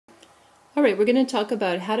All right, we're going to talk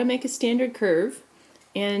about how to make a standard curve,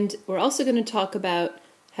 and we're also going to talk about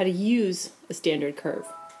how to use a standard curve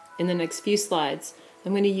in the next few slides.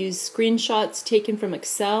 I'm going to use screenshots taken from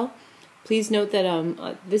Excel. Please note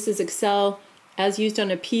that this is Excel as used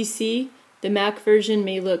on a PC. The Mac version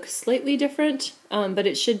may look slightly different, but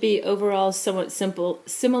it should be overall somewhat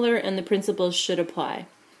similar, and the principles should apply.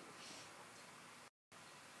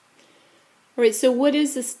 All right, so what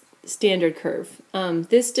is this standard curve?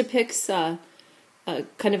 This depicts kind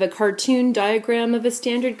of a cartoon diagram of a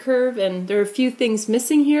standard curve, and there are a few things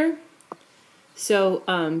missing here. So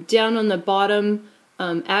down on the bottom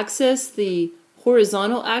axis, the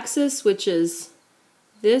horizontal axis, which is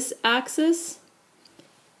this axis,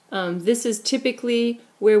 this is typically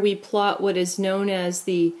where we plot what is known as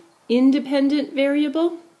the independent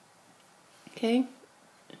variable. Okay,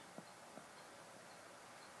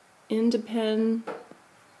 independent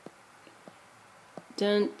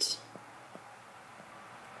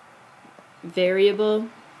variable.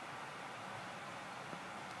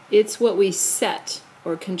 It's what we set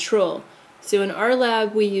or control. So in our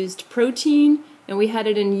lab we used protein, and we had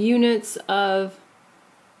it in units of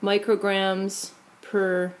micrograms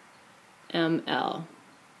per ml.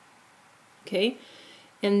 Okay,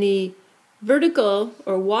 and the vertical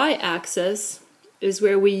or y-axis is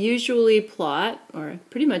where we usually plot, or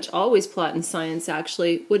pretty much always plot in science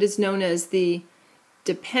actually, what is known as the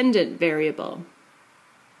dependent variable.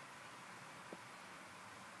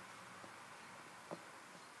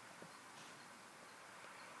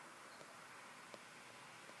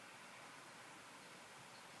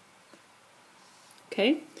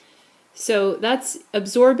 Okay, so that's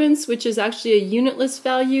absorbance, which is actually a unitless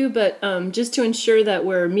value, but just to ensure that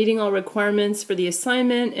we're meeting all requirements for the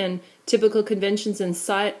assignment and typical conventions in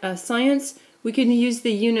science, we can use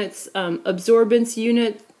the units absorbance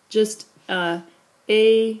unit, just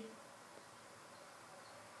AU.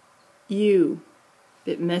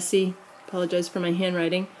 Bit messy, apologize for my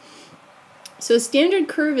handwriting. So a standard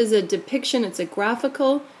curve is a depiction, it's a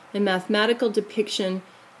graphical and mathematical depiction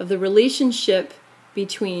of the relationship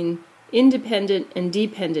between independent and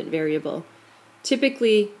dependent variable.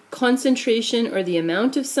 Typically concentration or the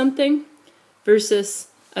amount of something versus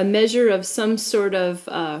a measure of some sort of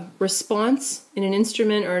response in an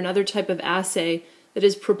instrument or another type of assay that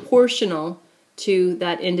is proportional to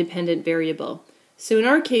that independent variable. So in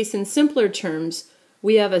our case, in simpler terms,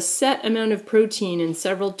 we have a set amount of protein in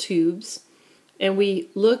several tubes, and we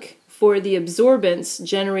look for the absorbance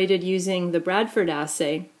generated using the Bradford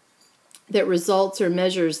assay that results or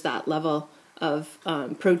measures that level of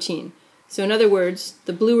protein. So in other words,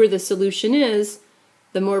 the bluer the solution is,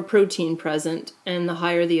 the more protein present and the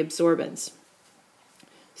higher the absorbance.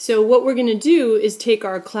 So what we're going to do is take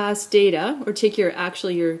our class data, or take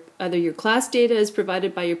either your class data as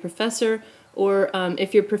provided by your professor, or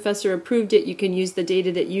if your professor approved it, you can use the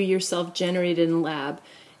data that you yourself generated in the lab.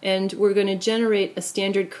 And we're going to generate a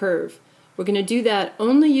standard curve. We're going to do that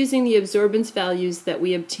only using the absorbance values that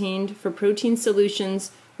we obtained for protein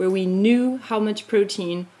solutions where we knew how much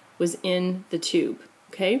protein was in the tube.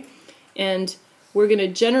 Okay? And we're going to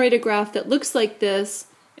generate a graph that looks like this,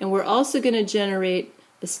 and we're also going to generate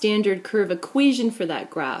a standard curve equation for that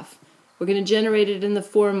graph. We're going to generate it in the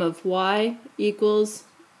form of y equals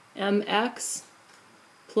mx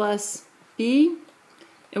plus b,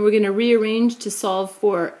 and we're going to rearrange to solve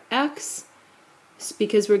for x,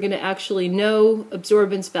 because we're going to actually know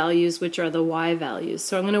absorbance values, which are the y values.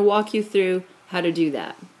 So I'm going to walk you through how to do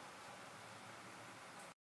that.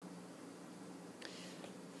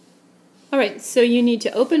 Alright, so you need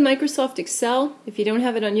to open Microsoft Excel. If you don't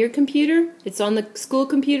have it on your computer, it's on the school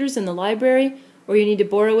computers in the library, or you need to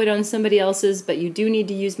borrow it on somebody else's, but you do need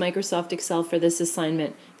to use Microsoft Excel for this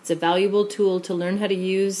assignment. It's a valuable tool to learn how to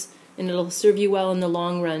use, and it'll serve you well in the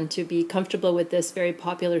long run to be comfortable with this very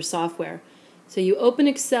popular software. So you open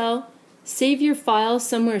Excel, save your file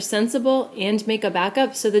somewhere sensible, and make a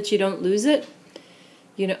backup so that you don't lose it.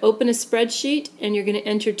 You're going to open a spreadsheet, and you're going to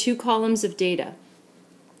enter 2 columns of data.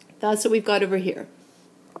 That's what we've got over here.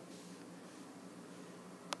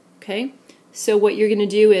 Okay, so what you're going to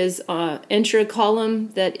do is enter a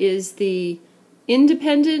column that is the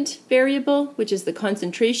independent variable, which is the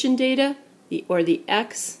concentration data, or the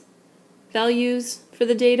X values for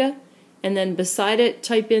the data, and then beside it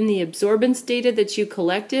type in the absorbance data that you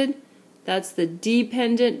collected. That's the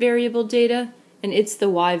dependent variable data, and it's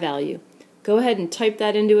the Y value. Go ahead and type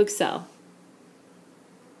that into Excel.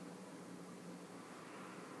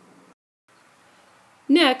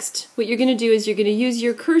 Next, what you're going to do is you're going to use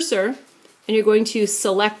your cursor, and you're going to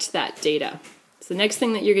select that data. It's the next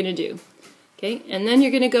thing that you're going to do. Okay, and then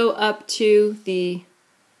you're going to go up to the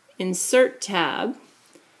Insert tab,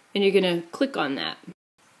 and you're going to click on that.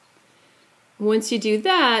 Once you do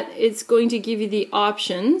that, it's going to give you the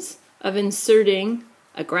options of inserting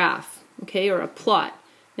a graph, okay, or a plot.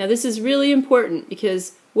 Now this is really important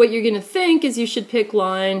because what you're going to think is you should pick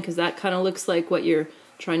line because that kind of looks like what you're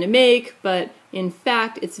trying to make, but in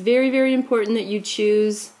fact it's very, very important that you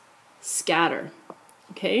choose scatter,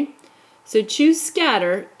 okay? So choose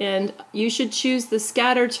scatter, and you should choose the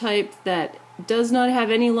scatter type that does not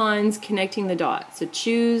have any lines connecting the dots. So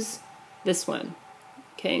choose this one,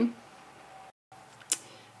 okay?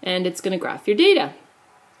 And it's going to graph your data.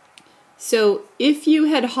 So if you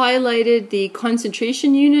had highlighted the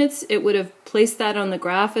concentration units, it would have placed that on the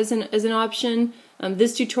graph as an option.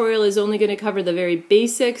 This tutorial is only going to cover the very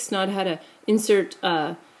basics, not how to insert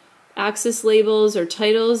axis labels or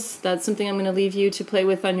titles. That's something I'm going to leave you to play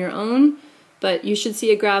with on your own. But you should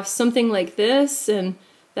see a graph something like this, and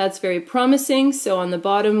that's very promising. So on the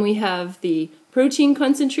bottom we have the protein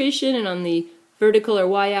concentration, and on the vertical or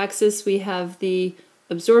y-axis we have the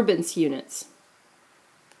absorbance units.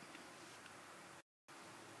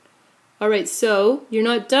 Alright, so you're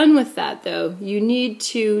not done with that though. You need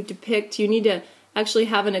to actually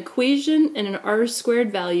have an equation and an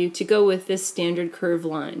r-squared value to go with this standard curve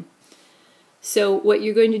line. So what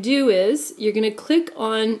you're going to do is you're going to click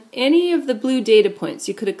on any of the blue data points.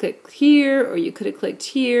 You could have clicked here, or you could have clicked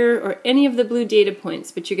here, or any of the blue data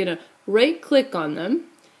points, but you're going to right click on them,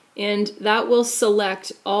 and that will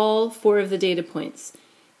select all 4 of the data points,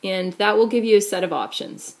 and that will give you a set of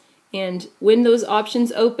options. And when those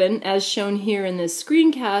options open, as shown here in this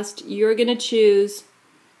screencast, you're going to choose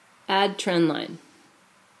Add Trendline.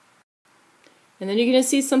 And then you're going to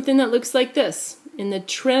see something that looks like this. In the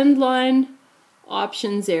Trendline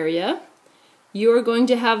options area, you're going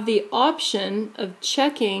to have the option of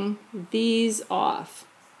checking these off.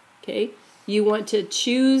 Okay? You want to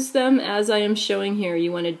choose them as I am showing here.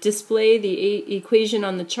 You want to display the equation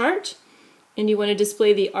on the chart, and you want to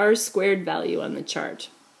display the r-squared value on the chart.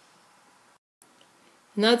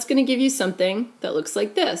 And that's going to give you something that looks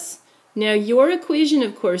like this. Now your equation,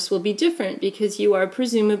 of course, will be different because you are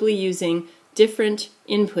presumably using different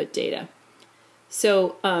input data.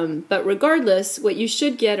 So, but regardless, what you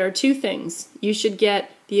should get are 2 things. You should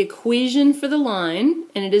get the equation for the line,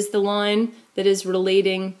 and it is the line that is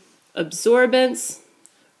relating absorbance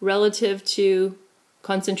relative to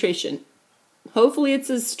concentration. Hopefully it's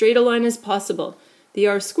as straight a line as possible. The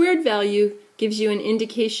r-squared value gives you an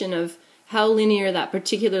indication of how linear that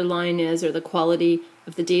particular line is, or the quality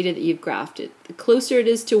of the data that you've graphed. The closer it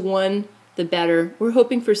is to 1, the better. We're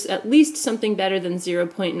hoping for at least something better than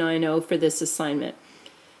 0.90 for this assignment.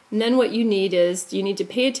 And then what you need is, you need to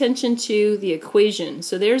pay attention to the equation.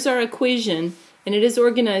 So there's our equation, and it is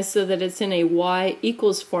organized so that it's in a y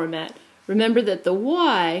equals format. Remember that the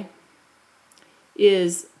y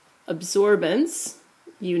is absorbance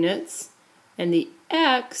units, and the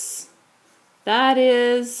x, that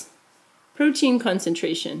is protein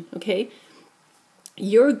concentration, okay?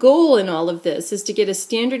 Your goal in all of this is to get a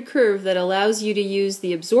standard curve that allows you to use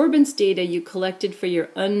the absorbance data you collected for your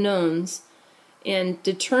unknowns and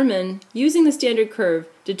determine, using the standard curve,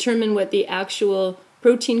 determine what the actual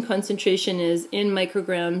protein concentration is in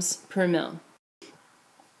micrograms per mil.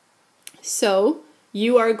 So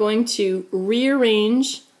you are going to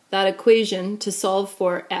rearrange that equation to solve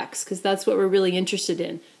for x, because that's what we're really interested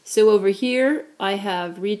in. So over here I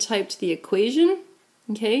have retyped the equation,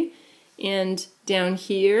 okay, and down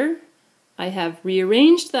here I have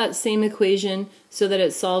rearranged that same equation so that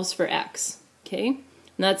it solves for x, okay, and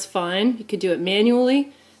that's fine. You could do it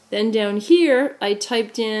manually. Then down here I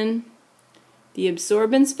typed in the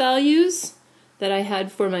absorbance values that I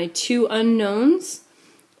had for my 2 unknowns,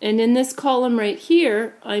 and in this column right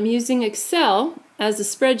here I'm using Excel as a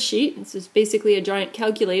spreadsheet. This is basically a giant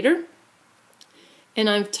calculator, and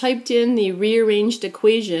I've typed in the rearranged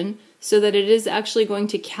equation so that it is actually going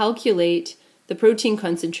to calculate the protein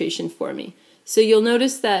concentration for me. So you'll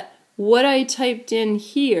notice that what I typed in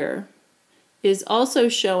here is also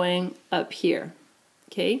showing up here,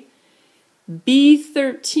 okay?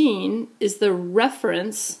 B13 is the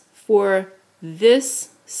reference for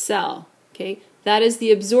this cell, okay? That is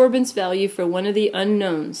the absorbance value for one of the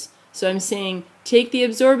unknowns. So I'm saying take the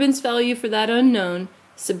absorbance value for that unknown,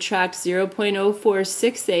 subtract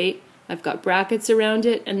 0.0468, I've got brackets around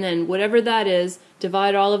it, and then whatever that is,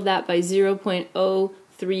 divide all of that by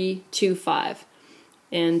 0.0325.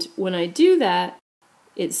 And when I do that,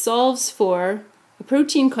 it solves for a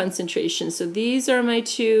protein concentration. So these are my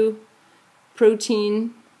 2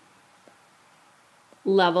 protein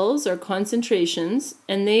levels or concentrations,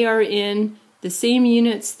 and they are in the same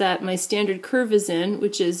units that my standard curve is in,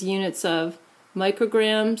 which is units of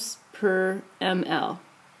micrograms per ml.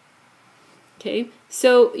 Okay,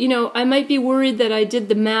 so, I might be worried that I did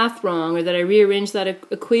the math wrong or that I rearranged that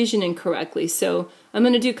equation incorrectly. So I'm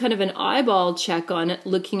going to do kind of an eyeball check on it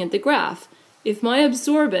looking at the graph. If my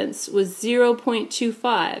absorbance was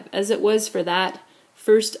 0.25, as it was for that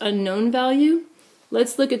first unknown value,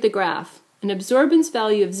 let's look at the graph. An absorbance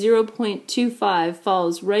value of 0.25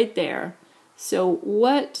 falls right there. So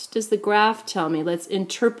what does the graph tell me? Let's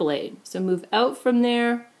interpolate. So move out from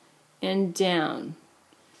there and down.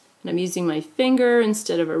 And I'm using my finger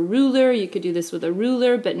instead of a ruler. You could do this with a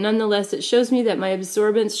ruler, but nonetheless it shows me that my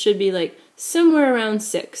absorbance should be like somewhere around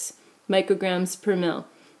 6 micrograms per mil.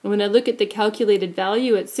 And when I look at the calculated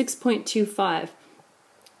value at 6.25,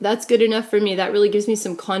 that's good enough for me. That really gives me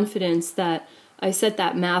some confidence that I set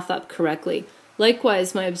that math up correctly.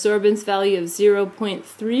 Likewise, my absorbance value of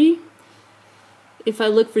 0.3, if I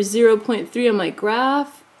look for 0.3 on my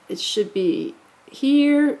graph, it should be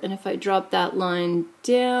here, and if I drop that line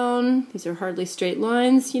down, these are hardly straight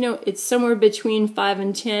lines, it's somewhere between 5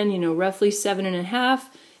 and 10, roughly 7.5,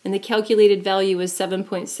 and the calculated value is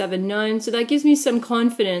 7.79, so that gives me some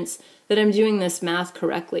confidence that I'm doing this math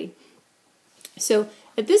correctly. So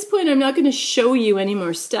at this point, I'm not going to show you any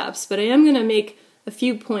more steps, but I am going to make a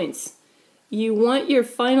few points. You want your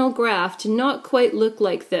final graph to not quite look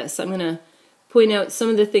like this. I'm going to point out some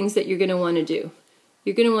of the things that you're going to want to do.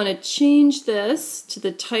 You're going to want to change this to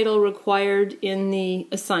the title required in the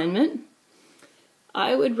assignment.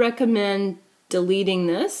 I would recommend deleting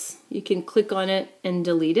this. You can click on it and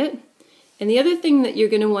delete it. And the other thing that you're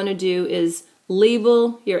going to want to do is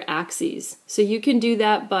label your axes. So you can do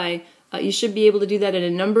that by, you should be able to do that in a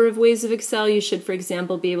number of ways of Excel. You should, for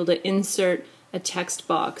example, be able to insert a text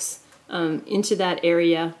box into that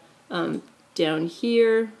area down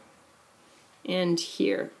here and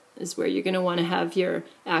here is where you're going to want to have your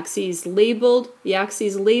axes labeled. The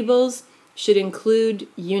axes labels should include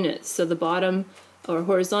units. So the bottom or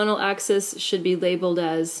horizontal axis should be labeled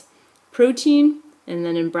as protein, and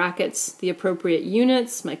then in brackets the appropriate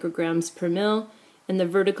units, micrograms per mil, and the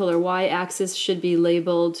vertical or y-axis should be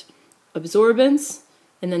labeled absorbance,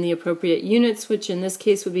 and then the appropriate units, which in this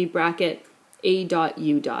case would be bracket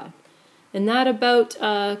A.U. And that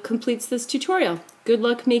about completes this tutorial. Good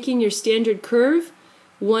luck making your standard curve.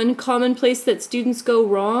 One common place that students go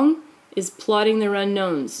wrong is plotting their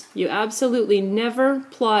unknowns. You absolutely never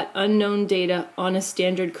plot unknown data on a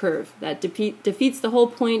standard curve. That defeats the whole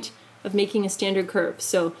point of making a standard curve.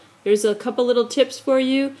 So there's a couple little tips for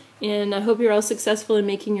you, and I hope you're all successful in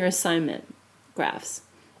making your assignment graphs.